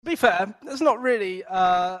be fair, there's not really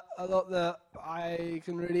a lot that I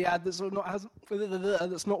can really add that's not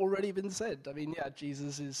already been said. I mean, yeah,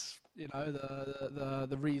 Jesus is,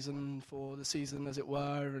 the reason for the season, as it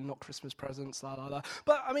were, and not Christmas presents, la la la.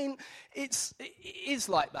 But I mean, it is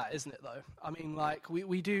like that, isn't it? Though, I mean, like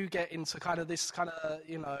we do get into kind of this kind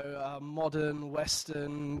of modern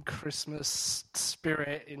Western Christmas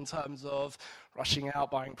spirit in terms of rushing out,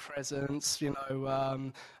 buying presents. I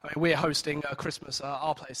mean, we're hosting Christmas at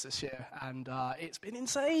our place this year, and it's been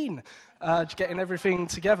insane getting everything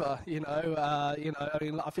together. I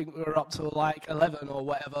mean, I think we were up to like 11 or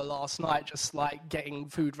whatever last night, just like getting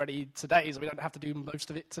food ready today, so we don't have to do most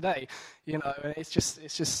of it today. And it's just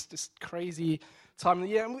this crazy time of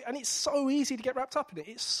the year, and it's so easy to get wrapped up in it.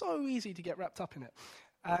 It's so easy to get wrapped up in it,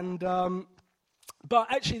 and but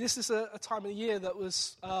actually, this is a time of the year that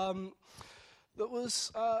was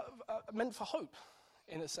meant for hope,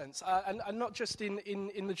 in a sense, and not just in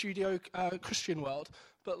the Judeo-Christian world,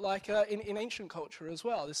 but like in ancient culture as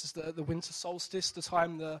well. This is the winter solstice, the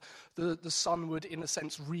time the sun would, in a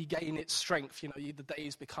sense, regain its strength. The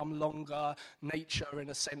days become longer. Nature,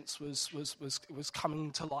 in a sense, was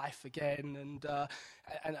coming to life again,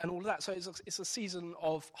 and all of that. So it's a season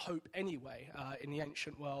of hope anyway in the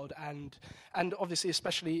ancient world, and obviously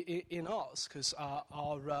especially in ours, because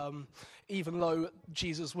our even though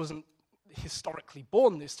Jesus wasn't historically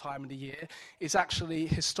born this time of the year, is actually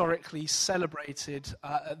historically celebrated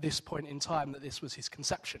at this point in time, that this was his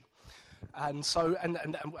conception. And so, and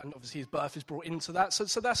obviously his birth is brought into that.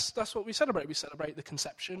 So that's what we celebrate. We celebrate the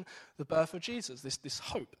conception, the birth of Jesus, this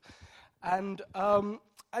hope. And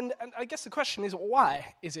I guess the question is,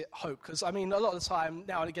 why is it hope? Because, I mean, a lot of the time,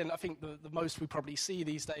 now and again, I think the most we probably see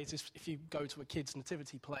these days is if you go to a kid's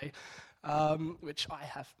nativity play, which I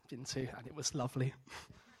have been to, and it was lovely.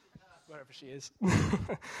 Wherever she is.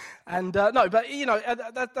 And no, but,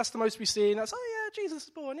 that's the most we see. And that's, oh, yeah, Jesus is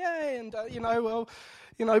born, yay. And,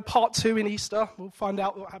 part 2 in Easter, we'll find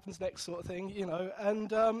out what happens next, sort of thing,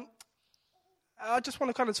 And I just want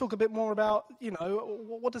to kind of talk a bit more about,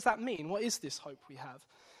 what does that mean? What is this hope we have?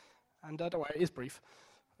 And don't worry, it is brief.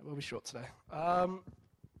 It will be short today.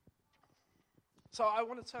 So I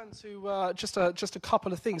want to turn to just a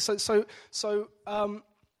couple of things. So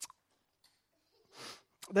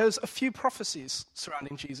there's a few prophecies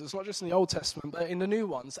surrounding Jesus, not just in the Old Testament, but in the new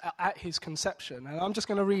ones, at his conception. And I'm just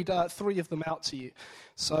going to read 3 of them out to you.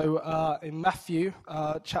 So in Matthew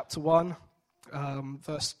chapter 1,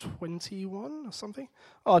 verse 21 or something.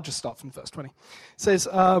 I'll just start from verse 20. It says,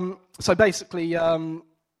 so basically, where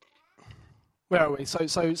are we?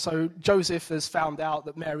 So Joseph has found out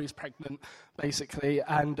that Mary's pregnant, basically,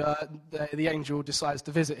 and the angel decides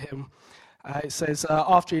to visit him. It says,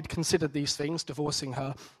 after he'd considered these things, divorcing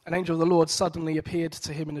her, an angel of the Lord suddenly appeared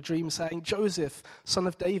to him in a dream, saying, Joseph, son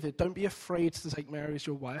of David, don't be afraid to take Mary as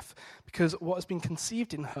your wife, because what has been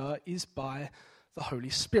conceived in her is by the Holy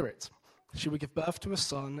Spirit. She will give birth to a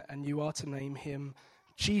son, and you are to name him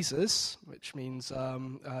Jesus, which means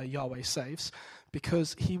Yahweh saves,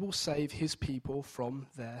 because he will save his people from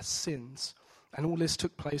their sins. And all this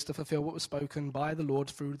took place to fulfill what was spoken by the Lord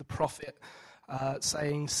through the prophet,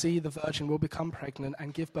 saying, see, the virgin will become pregnant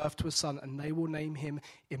and give birth to a son, and they will name him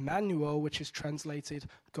Emmanuel, which is translated,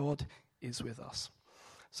 God is with us.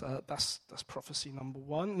 So that's prophecy number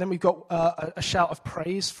 1. And then we've got a shout of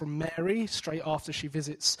praise from Mary straight after she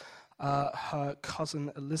visits her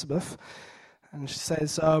cousin Elizabeth. And she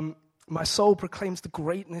says, my soul proclaims the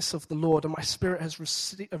greatness of the Lord, and my spirit has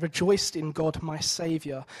rejoiced in God, my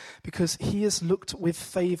Saviour, because he has looked with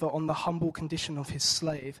favour on the humble condition of his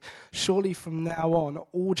slave. Surely from now on,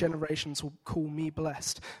 all generations will call me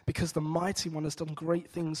blessed, because the Mighty One has done great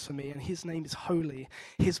things for me, and his name is holy.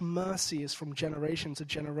 His mercy is from generation to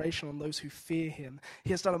generation on those who fear him.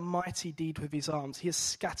 He has done a mighty deed with his arms. He has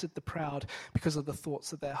scattered the proud because of the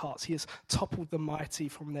thoughts of their hearts. He has toppled the mighty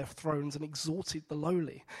from their thrones and exalted the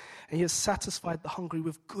lowly. And he has satisfied the hungry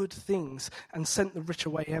with good things and sent the rich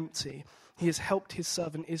away empty. He has helped his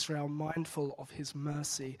servant Israel, mindful of his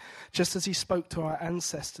mercy, just as he spoke to our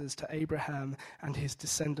ancestors, to Abraham and his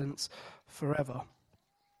descendants forever.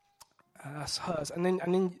 That's hers. And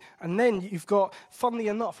then you've got, funnily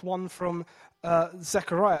enough, one from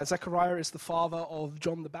Zechariah. Zechariah is the father of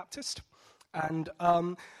John the Baptist. And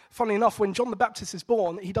funnily enough, when John the Baptist is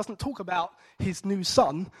born, he doesn't talk about his new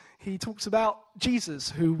son. He talks about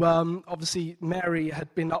Jesus, who obviously Mary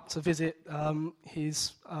had been up to visit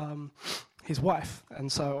his wife,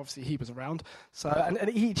 and so obviously he was around. So and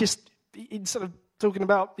he sort of talking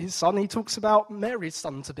about his son, he talks about Mary's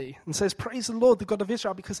son-to-be and says, "Praise the Lord, the God of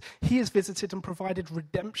Israel, because he has visited and provided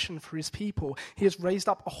redemption for his people. He has raised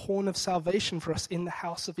up a horn of salvation for us in the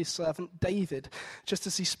house of his servant David, just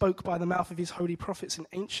as he spoke by the mouth of his holy prophets in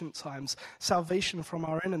ancient times, salvation from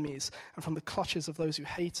our enemies and from the clutches of those who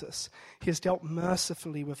hate us. He has dealt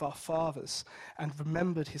mercifully with our fathers and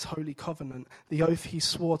remembered his holy covenant, the oath he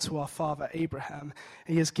swore to our father Abraham.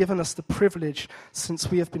 He has given us the privilege,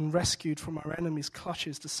 since we have been rescued from our enemies'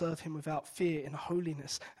 clutches, to serve him without fear in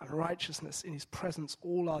holiness and righteousness in his presence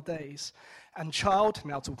all our days. And child,"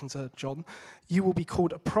 now talking to John, "you will be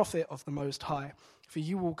called a prophet of the Most High, for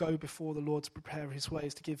you will go before the Lord to prepare his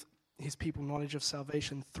ways, to give his people knowledge of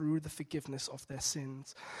salvation through the forgiveness of their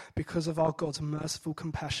sins. Because of our God's merciful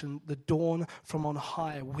compassion, the dawn from on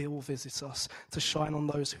high will visit us, to shine on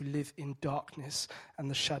those who live in darkness and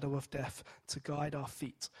the shadow of death, to guide our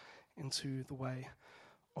feet into the way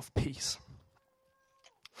of peace."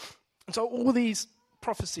 And so all these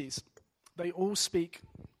prophecies, they all speak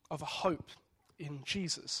of a hope in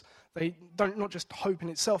Jesus. They don't not just hope in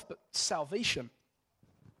itself, but salvation.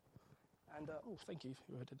 And, thank you,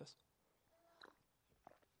 whoever did this.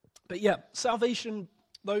 But yeah, salvation,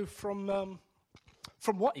 though, from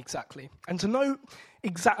what exactly? And to know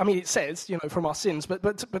exactly, it says, from our sins,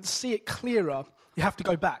 but to see it clearer, you have to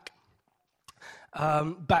go back.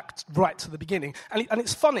 Right to the beginning. And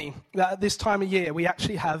it's funny that at this time of year we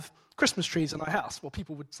actually have Christmas trees in our house. Well,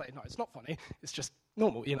 people would say, no, it's not funny, it's just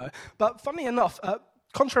normal, But funny enough,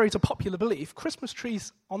 contrary to popular belief, Christmas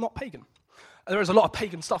trees are not pagan. There is a lot of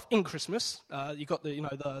pagan stuff in Christmas. You've got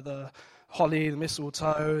the holly, the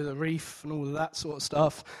mistletoe, the wreath, and all of that sort of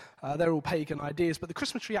stuff. They're all pagan ideas, but the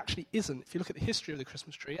Christmas tree actually isn't. If you look at the history of the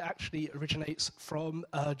Christmas tree, it actually originates from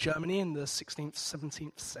Germany in the 16th,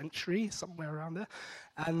 17th century, somewhere around there,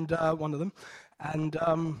 and one of them.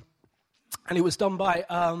 And it was done by,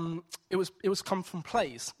 it was come from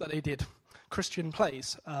plays that they did, Christian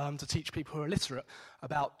plays, to teach people who are illiterate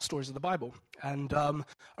about stories of the Bible. And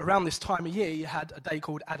around this time of year, you had a day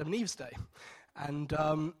called Adam and Eve's Day. And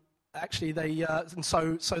actually,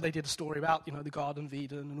 so they did a story about, the Garden of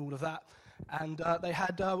Eden and all of that. And they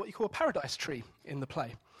had what you call a paradise tree in the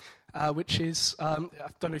play, which is, I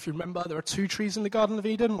don't know if you remember, there are two trees in the Garden of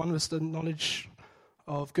Eden. One was the knowledge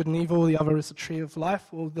of good and evil. The other is the tree of life.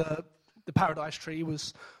 Well, the paradise tree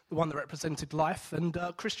was the one that represented life, and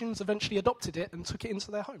Christians eventually adopted it and took it into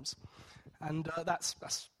their homes. And that's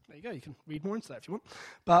there you go. You can read more into that if you want.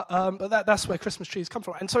 But that's where Christmas trees come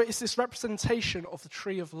from. And so it's this representation of the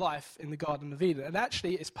tree of life in the Garden of Eden. And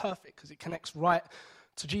actually it's perfect because it connects right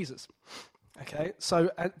to Jesus. Okay,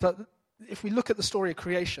 so but if we look at the story of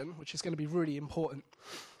creation, which is going to be really important.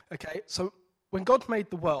 Okay, so when God made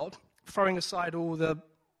the world, throwing aside all the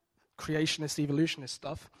creationist, evolutionist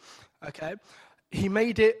stuff, okay, he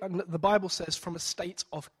made it, and the Bible says, from a state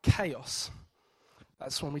of chaos.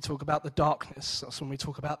 That's when we talk about the darkness. That's when we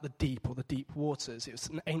talk about the deep or the deep waters. It was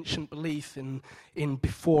an ancient belief in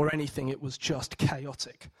before anything, it was just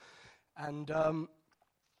chaotic. And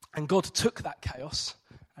God took that chaos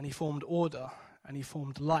and he formed order and he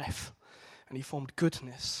formed life and he formed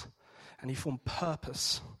goodness and he formed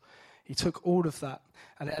purpose. He took all of that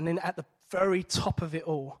and then at the very top of it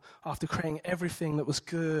all, after creating everything that was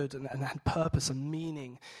good and had purpose and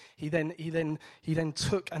meaning, he then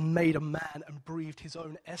took and made a man and breathed his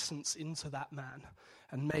own essence into that man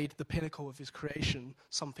and made the pinnacle of his creation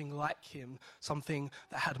something like him, something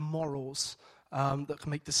that had morals, that could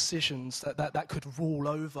make decisions, that could rule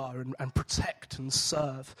over and protect and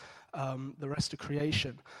serve the rest of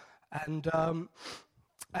creation. And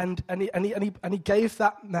he gave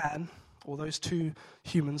that man, or those two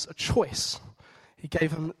humans, a choice. He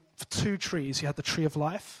gave them two trees. You had the tree of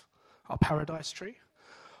life, our paradise tree,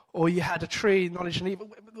 or you had a tree, knowledge and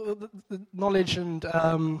evil, the knowledge and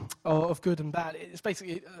of good and bad. It's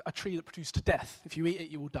basically a tree that produced death. If you eat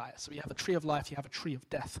it, you will die. So you have a tree of life, you have a tree of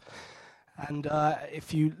death. And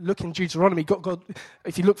if you look in Deuteronomy, God,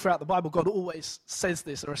 if you look throughout the Bible, God always says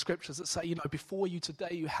this. There are scriptures that say, before you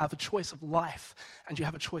today, you have a choice of life and you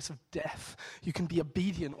have a choice of death. You can be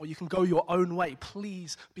obedient or you can go your own way.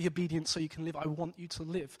 Please be obedient so you can live. I want you to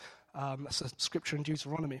live. That's a scripture in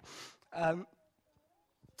Deuteronomy.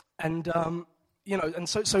 And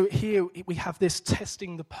so here we have this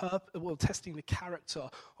testing the character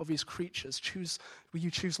of his creatures. Will you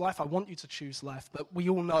choose life? I want you to choose life. But we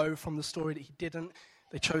all know from the story that he didn't.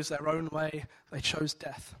 They chose their own way. They chose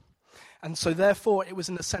death. And so therefore it was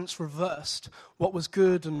in a sense reversed. What was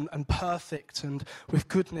good and perfect and with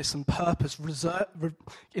goodness and purpose,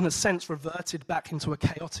 in a sense reverted back into a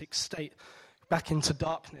chaotic state, back into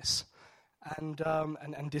darkness and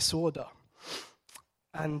disorder.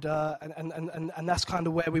 And that's kind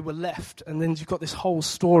of where we were left. And then you've got this whole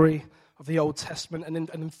story of the Old Testament, and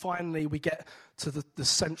then finally we get to the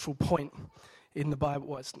central point in the Bible.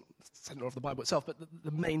 Well, it's not the center of the Bible itself, but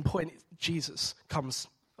the main point is Jesus comes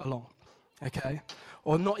along, okay?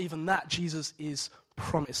 Or not even that, Jesus is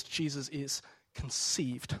promised, Jesus is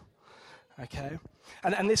conceived, okay?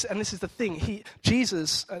 And this is the thing.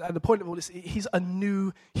 Jesus, and the point of all this, he's a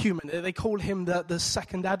new human. They call him the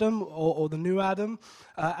second Adam or the new Adam.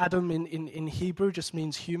 Adam in Hebrew just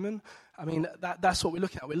means human. I mean, that's what we're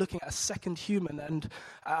looking at. We're looking at a second human. And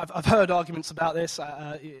I've heard arguments about this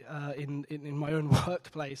in my own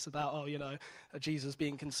workplace about, Jesus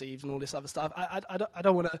being conceived and all this other stuff. I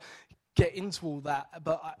don't want to get into all that,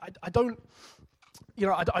 but I don't...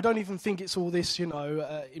 I don't even think it's all this,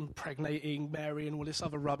 impregnating Mary and all this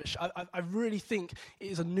other rubbish. I really think it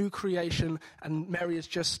is a new creation, and Mary is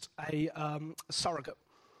just a surrogate,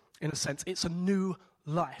 in a sense. It's a new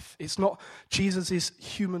life. It's not Jesus'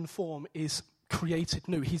 human form is created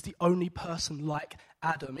new. He's the only person like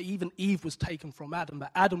Adam. Even Eve was taken from Adam,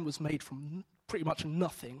 but Adam was made from pretty much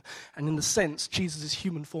nothing. And in the sense, Jesus'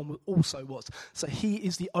 human form also was. So he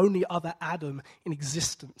is the only other Adam in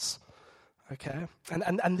existence. Okay,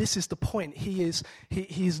 and this is the point. He is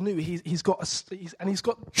new. He's got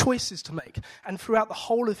choices to make, and throughout the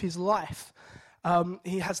whole of his life,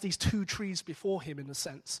 he has these two trees before him. In a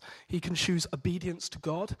sense, he can choose obedience to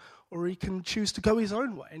God, or he can choose to go his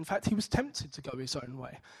own way. In fact, he was tempted to go his own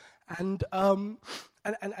way, and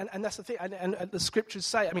that's the thing. And the scriptures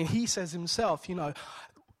say. I mean, he says himself,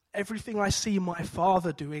 everything I see my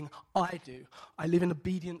Father doing, I do. I live in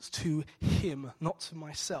obedience to him, not to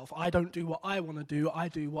myself. I don't do what I want to do. I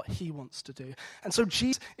do what he wants to do. And so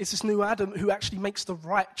Jesus is this new Adam who actually makes the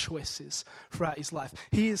right choices throughout his life.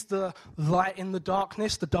 He is the light in the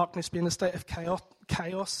darkness being a state of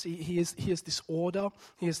chaos. He is this order.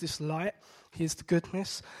 He is this light. He is the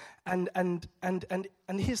goodness. And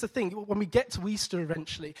here's the thing. When we get to Easter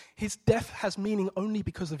eventually, his death has meaning only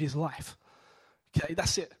because of his life. Okay,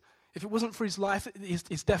 that's it. If it wasn't for his life,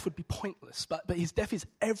 his death would be pointless. But his death is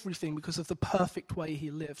everything because of the perfect way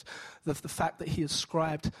he lived, the fact that he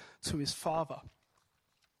ascribed to his Father.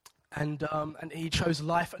 And he chose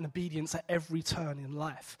life and obedience at every turn in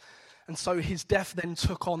life. And so his death then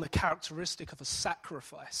took on the characteristic of a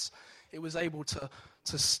sacrifice. It was able to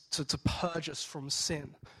purge us from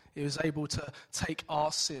sin. It was able to take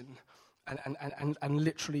our sin and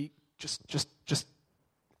literally just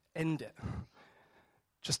end it.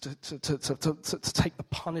 Just to take the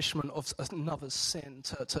punishment of another's sin,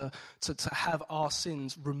 to have our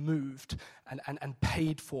sins removed and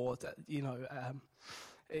paid for. That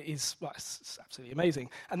it's absolutely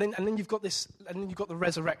amazing. And then you've got this, and then you've got the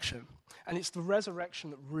resurrection, and it's the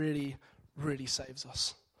resurrection that really, really saves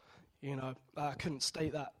us. I couldn't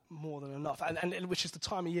state that more than enough, and which is the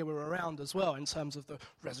time of year we're around as well, in terms of the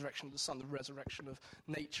resurrection of the Son, the resurrection of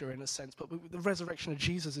nature in a sense. But the resurrection of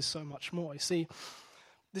Jesus is so much more. You see.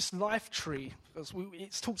 This life tree,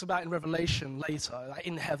 it's talked about in Revelation later, like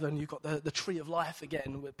in heaven you've got the tree of life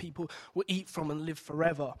again, where people will eat from and live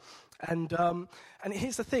forever. And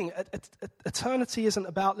here's the thing, eternity isn't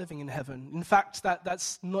about living in heaven. In fact,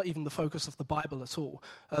 that's not even the focus of the Bible at all.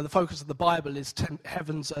 The focus of the Bible is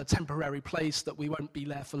heaven's a temporary place that we won't be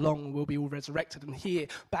there for long, we'll be all resurrected and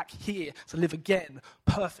back here to live again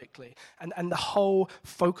perfectly. And the whole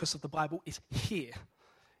focus of the Bible is here,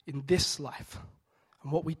 in this life.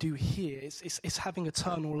 And what we do here is having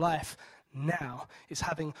eternal life now. It's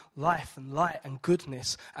having life and light and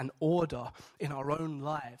goodness and order in our own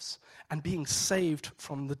lives, and being saved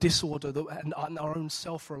from the disorder and our own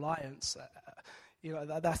self-reliance.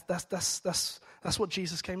 That's what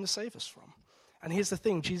Jesus came to save us from. And here's the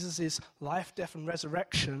thing: Jesus is life, death, and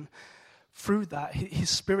resurrection. Through that, his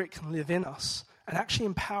Spirit can live in us and actually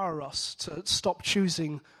empower us to stop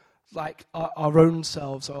choosing like our own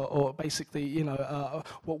selves, or basically,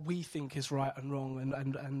 what we think is right and wrong,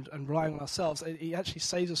 and relying on ourselves. He actually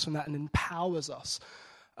saves us from that and empowers us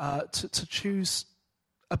to choose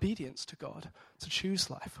obedience to God, to choose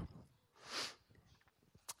life.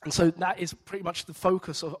 And so that is pretty much the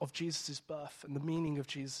focus of Jesus' birth and the meaning of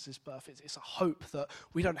Jesus' birth. It's a hope that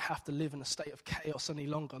we don't have to live in a state of chaos any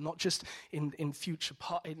longer, not just in the future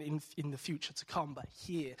to come, but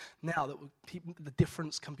here, now, that the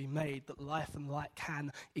difference can be made, that life and light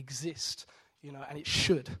can exist, and it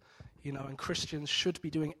should, and Christians should be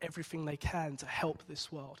doing everything they can to help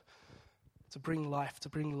this world, to bring life, to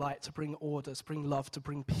bring light, to bring order, to bring love, to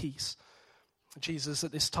bring peace. Jesus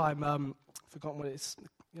at this time, forgotten what it is,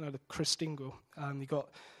 the Christingle. You got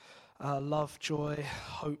love, joy,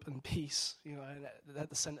 hope, and peace. And at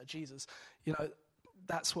the center, Jesus.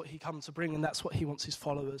 that's what he comes to bring, and that's what he wants his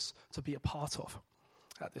followers to be a part of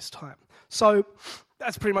at this time. So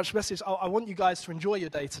that's pretty much the message. I want you guys to enjoy your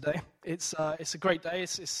day today. It's a great day.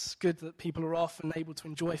 It's good that people are off and able to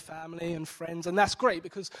enjoy family and friends, and that's great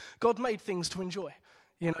because God made things to enjoy.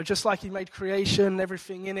 You know, just like he made creation,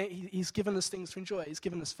 everything in it, he's given us things to enjoy. He's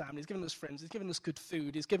given us family, he's given us friends, he's given us good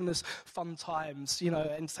food, he's given us fun times,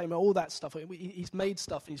 entertainment, all that stuff. He's made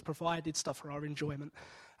stuff and he's provided stuff for our enjoyment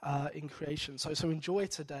in creation. So enjoy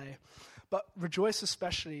today, but rejoice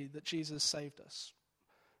especially that Jesus saved us.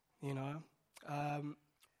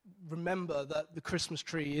 Remember that the Christmas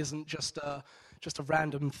tree isn't just a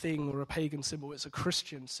random thing or a pagan symbol. It's a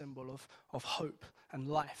Christian symbol of hope and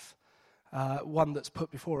life. One that's put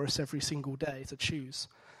before us every single day to choose.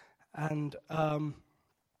 And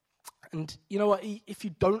you know what, if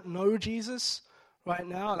you don't know Jesus right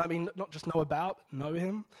now, and I mean not just know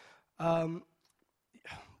him,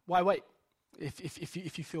 why wait?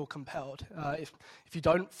 If you feel compelled. If you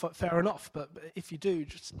don't, fair enough, but if you do,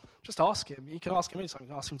 just ask him. You can ask him anytime. You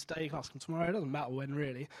can ask him today, you can ask him tomorrow, it doesn't matter when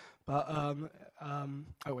really. But I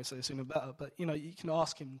always say the sooner the better, but you can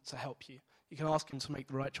ask him to help you. You can ask him to make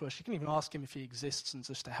the right choice. You can even ask him if he exists and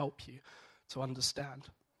just to help you to understand,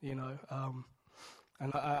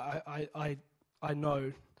 And I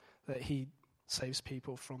know that he saves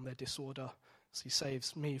people from their disorder. So he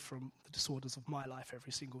saves me from the disorders of my life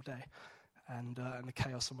every single day and the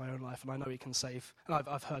chaos of my own life. And I know he can save. And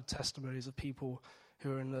I've heard testimonies of people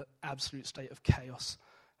who are in the absolute state of chaos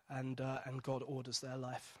and God orders their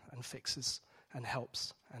life and fixes and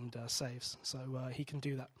helps and saves. So he can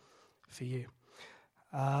do that for you.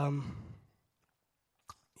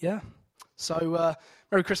 So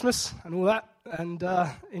Merry Christmas and all that, and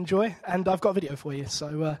enjoy. And I've got a video for you,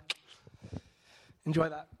 so enjoy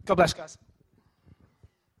that. God bless, guys.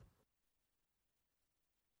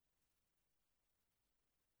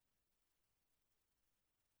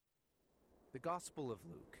 The Gospel of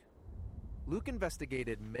Luke. Luke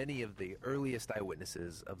investigated many of the earliest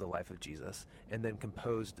eyewitnesses of the life of Jesus and then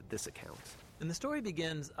composed this account. And the story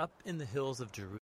begins up in the hills of Jerusalem.